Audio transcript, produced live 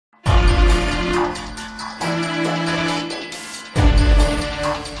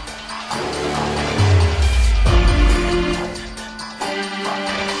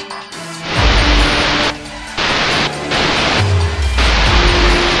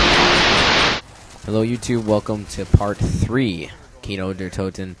Hello YouTube, welcome to part 3, Kino der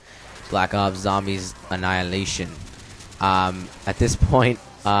Toten, Black Ops Zombies Annihilation. At this point,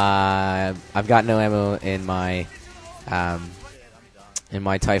 I've got no ammo in my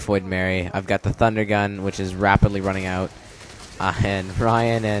Typhoid Mary. I've got the Thunder Gun, which is rapidly running out, and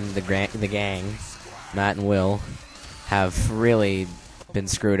Ryan and the gang, Matt and Will, have really been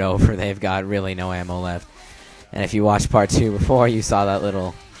screwed over. They've got really no ammo left. And if you watched part 2 before, you saw that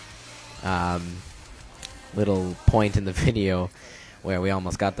little point in the video where we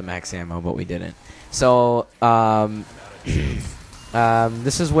almost got the max ammo, but we didn't. So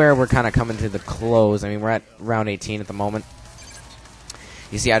this is where we're kind of coming to the close. I mean, we're at round 18 at the moment.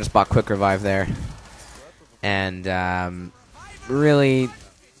 You see, I just bought Quick Revive there, and really,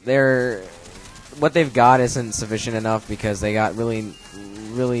 what they've got isn't sufficient enough because they got really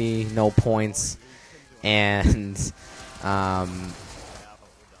no points, and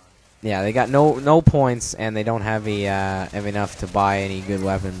yeah, they got no points, and they don't have enough to buy any good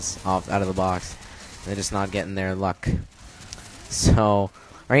weapons out of the box. They're just not getting their luck. So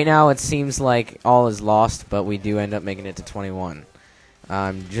right now it seems like all is lost, but we do end up making it to 21.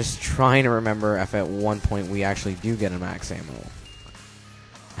 I'm just trying to remember if at one point we actually do get a max ammo.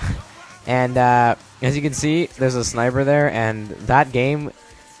 And as you can see, there's a sniper there, and that game,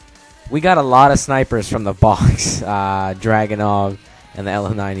 we got a lot of snipers from the box. Dragonov and the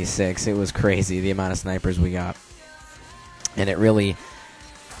LM96. It was crazy, the amount of snipers we got. And it really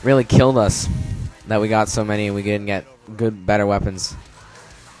killed us that we got so many and we didn't get better weapons.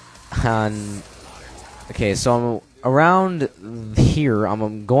 Okay, so around here,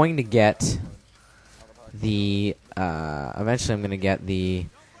 I'm going to get the, eventually I'm going to get the,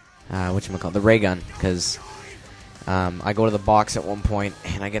 the ray gun, because I go to the box at one point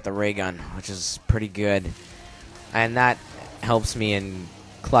and I get the ray gun, which is pretty good. And that helps me in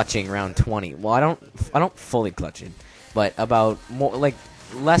clutching round 20. Well, I don't fully clutch it, but about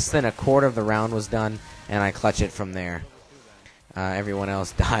less than a quarter of the round was done, and I clutch it from there. Everyone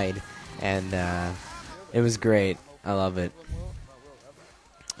else died, and it was great. I love it.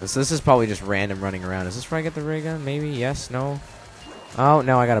 So this is probably just random running around. Is this where I get the ray gun? Maybe? Yes? No? Oh,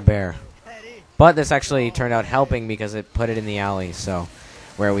 no, I got a bear. But this actually turned out helping because it put it in the alley, so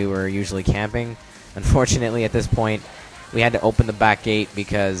where we were usually camping. Unfortunately, at this point, we had to open the back gate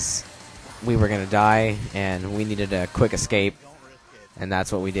because we were going to die, and we needed a quick escape, and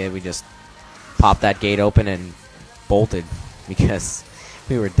that's what we did. We just popped that gate open and bolted because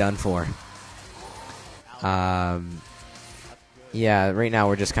we were done for. Yeah, right now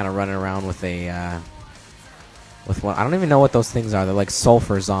we're just kind of running around with with one. I don't even know what those things are. They're like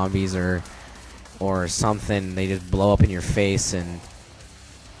sulfur zombies or something. They just blow up in your face, and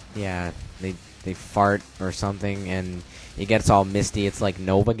yeah, they fart or something, and it gets all misty. It's like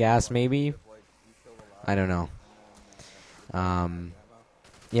Nova gas, maybe? I don't know.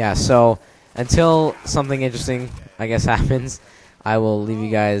 Yeah, so until something interesting, I guess, happens, I will leave you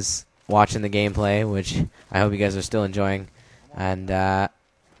guys watching the gameplay, which I hope you guys are still enjoying. And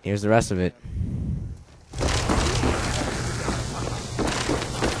here's the rest of it.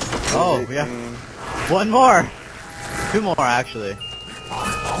 Oh, yeah. One more! 2 more, actually.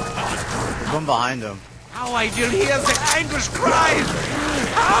 There's one behind him. How I will hear the anguish cries!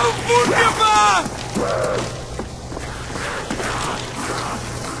 How wunderbar!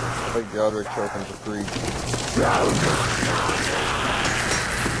 Oh my god, we're choking for free.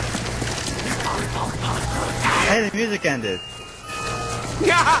 Hey, the music ended.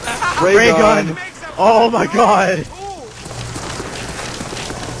 Ray gun! Oh my god!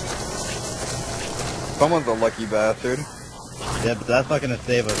 Someone's a lucky bastard. Yeah, but that's not gonna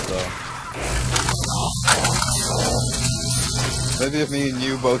save us, though. Maybe if me and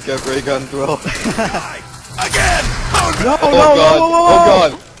you both get ray guns, Will. Again! No, Oh no, god! no, no, no, Oh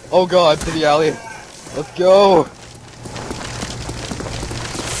god! Oh god, to the alley. Let's go!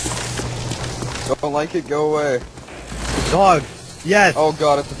 Don't like it, go away. Dog! Yes! Oh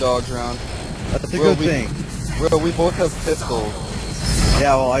god, it's a dog's round. That's a good thing. Will, we both have pistols.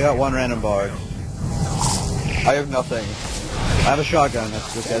 Yeah, well, I got one random barge. I have nothing. I have a shotgun,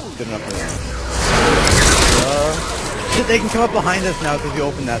 that's good enough for them. Shit, they can come up behind us now because we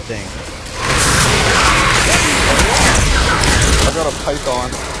opened that thing. I got a python.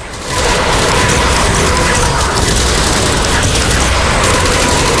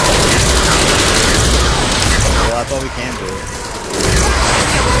 Well, that's all we can do.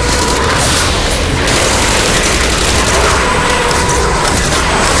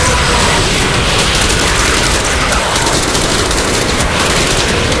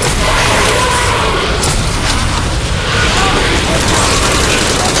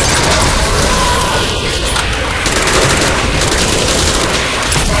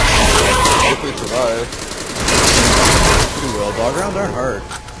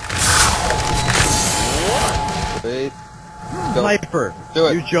 sniper. Do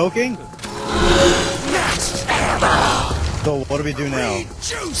it. You joking? Next ammo. So what do we do now? Need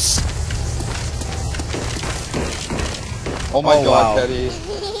juice. Oh my Oh, god, wow. Teddy.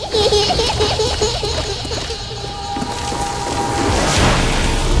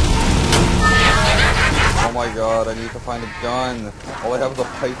 Oh my god, I need to find a gun. All I have is a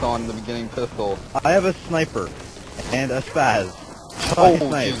python in the beginning pistol. I have a sniper and a spaz. Oh,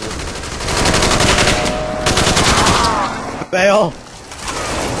 Snipe. Jesus. Fail.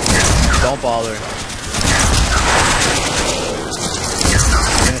 Don't bother.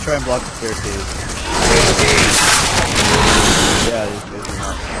 I'm gonna try and block the staircase. Yeah, this is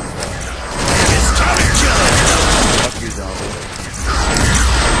not. It's time to kill it. Fuck you, zombie.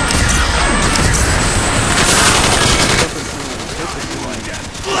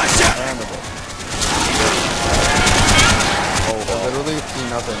 Flush out. Oh, I literally see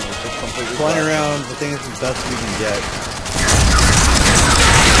nothing. It's just completely Flying black. around, the thing is the best we can get.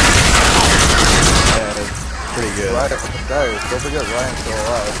 Yeah, it's pretty good. Guys, don't forget Ryan's still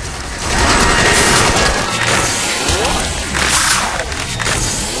alive.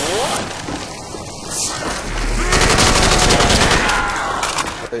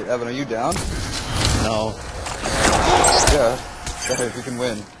 Wait, Evan, are you down? No. Yeah. Guys, we can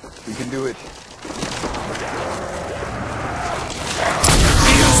win. We can do it.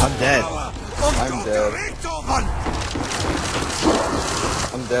 I'm dead. I'm dead.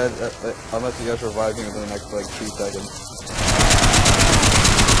 I'm dead, unless you guys revive me within the next, like, 2 seconds.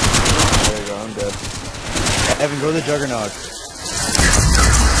 There you go, I'm dead. Evan, go to the Juggernaut.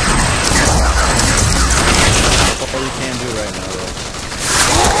 That's all you can do right now, though.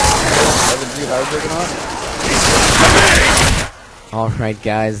 Evan, do you have Juggernaut? Alright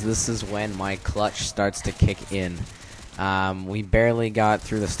guys, this is when my clutch starts to kick in. We barely got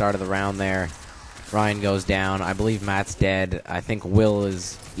through the start of the round there. Ryan goes down. I believe Matt's dead. I think Will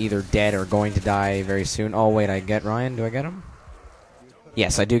is either dead or going to die very soon. Oh wait, I get Ryan? Do I get him?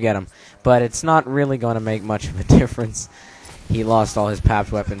 Yes, I do get him. But it's not really going to make much of a difference. He lost all his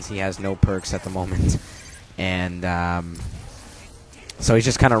papped weapons. He has no perks at the moment. And so he's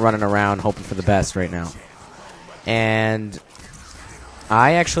just kind of running around hoping for the best right now. And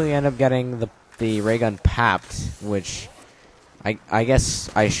I actually end up getting the ray gun papped, which I guess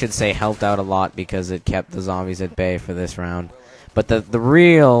I should say helped out a lot because it kept the zombies at bay for this round. But the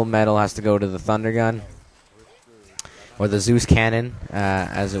real medal has to go to the thunder gun, or the Zeus cannon,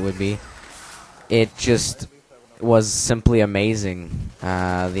 as it would be. It just was simply amazing,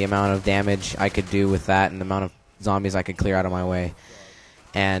 the amount of damage I could do with that and the amount of zombies I could clear out of my way.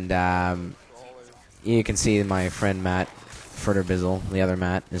 And you can see my friend Matt Furterbizzle, the other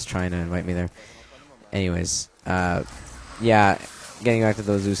Matt, is trying to invite me there. Anyways, yeah, getting back to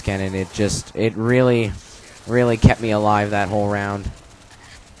those Zeus cannon, it really kept me alive that whole round.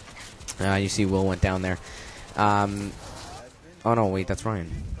 You see Will went down there. Oh no, wait, that's Ryan.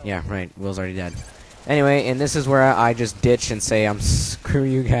 Yeah, right, Will's already dead. Anyway, and this is where I just ditch and say, screw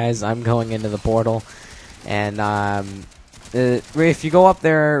you guys, I'm going into the portal. And if you go up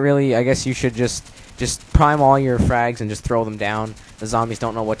there, really, I guess you should just prime all your frags and just throw them down. The zombies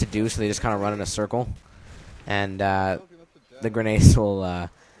don't know what to do, so they just kind of run in a circle. And the grenades will,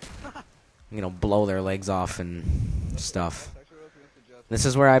 blow their legs off and stuff. This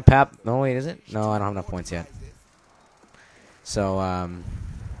is where I pap. No, wait, is it? No, I don't have enough points yet. So,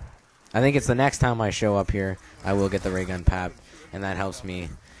 I think it's the next time I show up here, I will get the ray gun papped, and that helps me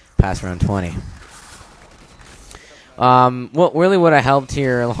pass round 20. What really would have helped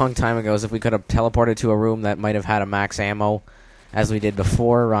here a long time ago is if we could have teleported to a room that might have had a max ammo, as we did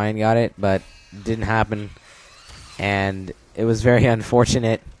before. Ryan got it, but it didn't happen, and it was very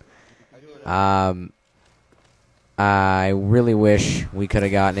unfortunate. I really wish we could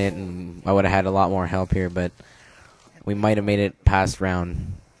have gotten it, and I would have had a lot more help here, but we might have made it past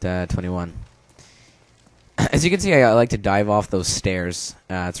round 21. As you can see, I like to dive off those stairs.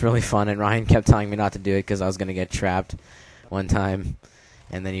 It's really fun, and Ryan kept telling me not to do it because I was going to get trapped one time,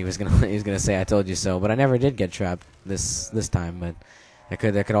 and then he was gonna say I told you so. But I never did get trapped this time. But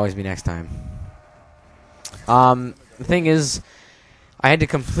that could always be next time. The thing is, I had to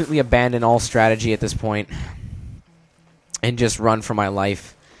completely abandon all strategy at this point and just run for my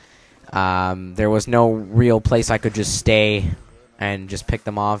life. There was no real place I could just stay and just pick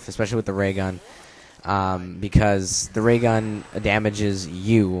them off, especially with the ray gun. Because the ray gun damages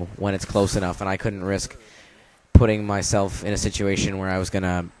you when it's close enough, and I couldn't risk putting myself in a situation where I was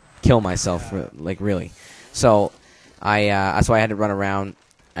gonna kill myself, really. So that's why I had to run around.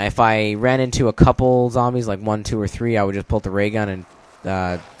 If I ran into a couple zombies, like 1, 2, or 3, I would just pull the ray gun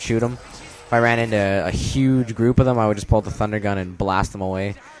and shoot them. if I ran into a huge group of them, I would just pull the thunder gun and blast them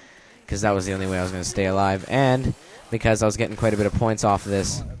away, because that was the only way I was going to stay alive. And because I was getting quite a bit of points off of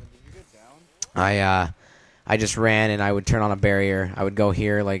this, I just ran and I would turn on a barrier. I would go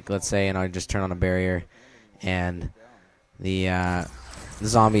here, like let's say, and I would just turn on a barrier, and the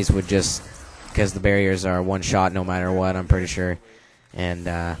zombies would just, because the barriers are one shot no matter what, I'm pretty sure, and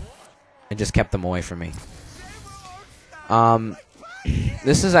it just kept them away from me.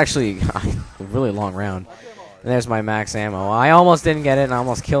 This is actually a really long round. And there's my max ammo. I almost didn't get it, and I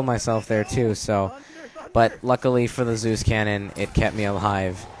almost killed myself there too. So, but luckily for the Zeus cannon, it kept me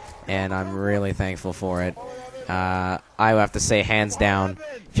alive, and I'm really thankful for it. I have to say, hands down,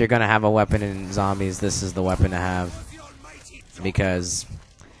 if you're gonna have a weapon in zombies, this is the weapon to have, because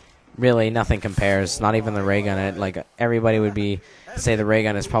really nothing compares. Not even the ray gun. Like everybody would say the ray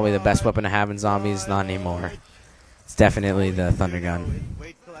gun is probably the best weapon to have in zombies. Not anymore. It's definitely the thunder gun.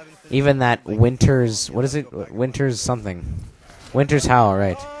 Even that Winter's, what is it? Winter's something. Winter's Howl,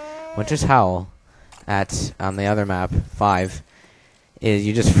 right? Winter's Howl on the other map, 5, is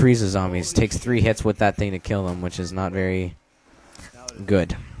you just freeze the zombies. Takes 3 hits with that thing to kill them, which is not very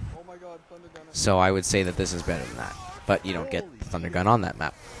good. So I would say that this is better than that. But you don't get the thunder gun on that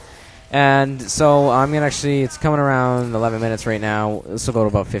map. And so I'm gonna it's coming around 11 minutes right now. This will go to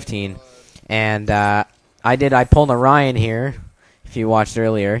about 15. And I pulled a Ryan here. If you watched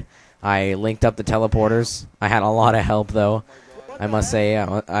earlier, I linked up the teleporters. I had a lot of help though. I must say,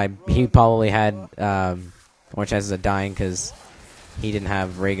 he probably had more chances of dying because he didn't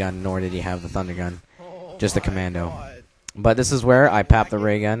have ray gun, nor did he have the thunder gun, just the commando. But this is where I pop the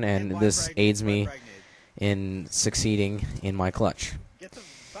ray gun, and this aids me in succeeding in my clutch.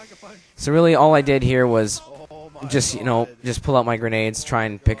 So really, all I did here was just pull out my grenades, try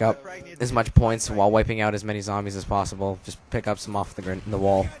and pick up as much points while wiping out as many zombies as possible. Just pick up some off the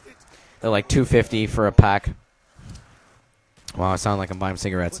wall. They're like $2.50 for a pack. Wow, I sound like I'm buying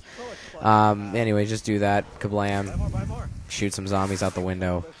cigarettes. Anyway, just do that. Kablam. Shoot some zombies out the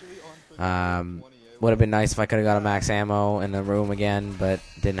window. Would have been nice if I could have got a max ammo in the room again, but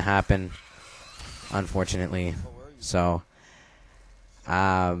didn't happen, unfortunately. So,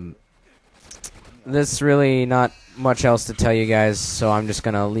 there's really not much else to tell you guys, so I'm just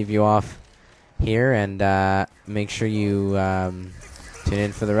going to leave you off here, and make sure you tune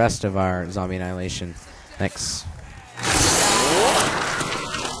in for the rest of our Zombie Annihilation. Thanks.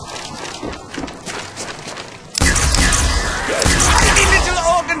 Tiny little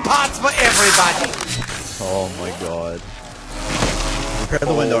organ parts for everybody. Oh my god. Repair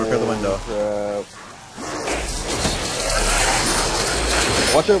the window, repair the window. Crap.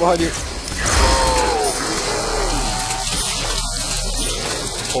 Watch out behind you.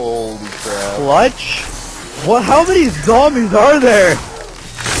 Holy crap. Clutch? What? How many zombies are there?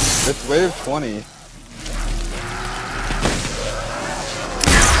 It's wave 20.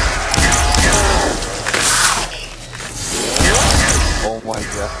 Oh my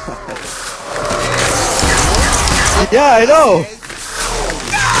god. Yeah, I know.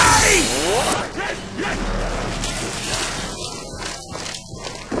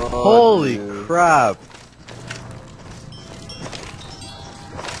 Oh, Holy dude. crap.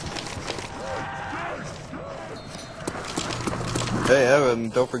 Hey Evan,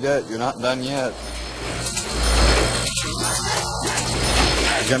 don't forget, you're not done yet.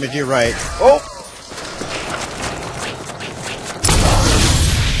 Jump to your right. Oh!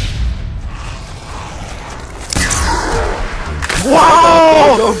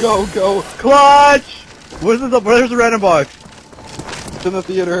 Wow! Go, go, go! Clutch! Where's the random box? It's in the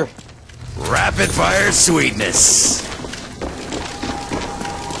theater. Rapid fire sweetness.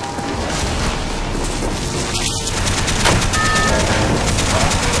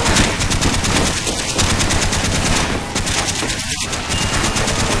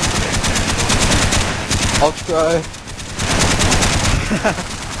 I'll try.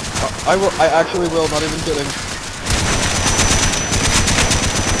 I will. I actually will. Not even kidding.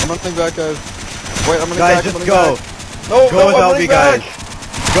 I'm running back, guys. Wait, I'm running Guys, back. I'm just running go. back. No, Go no, I'm without running me, back. guys.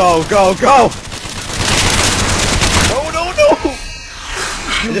 Go, go, go! No, no, no!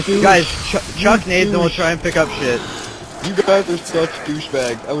 Just, guys, chuck nades and we'll try and pick up shit. You guys are such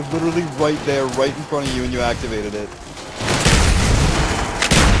douchebags. I was literally right there, right in front of you, and you activated it.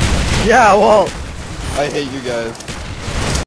 Yeah, well... I hate you guys.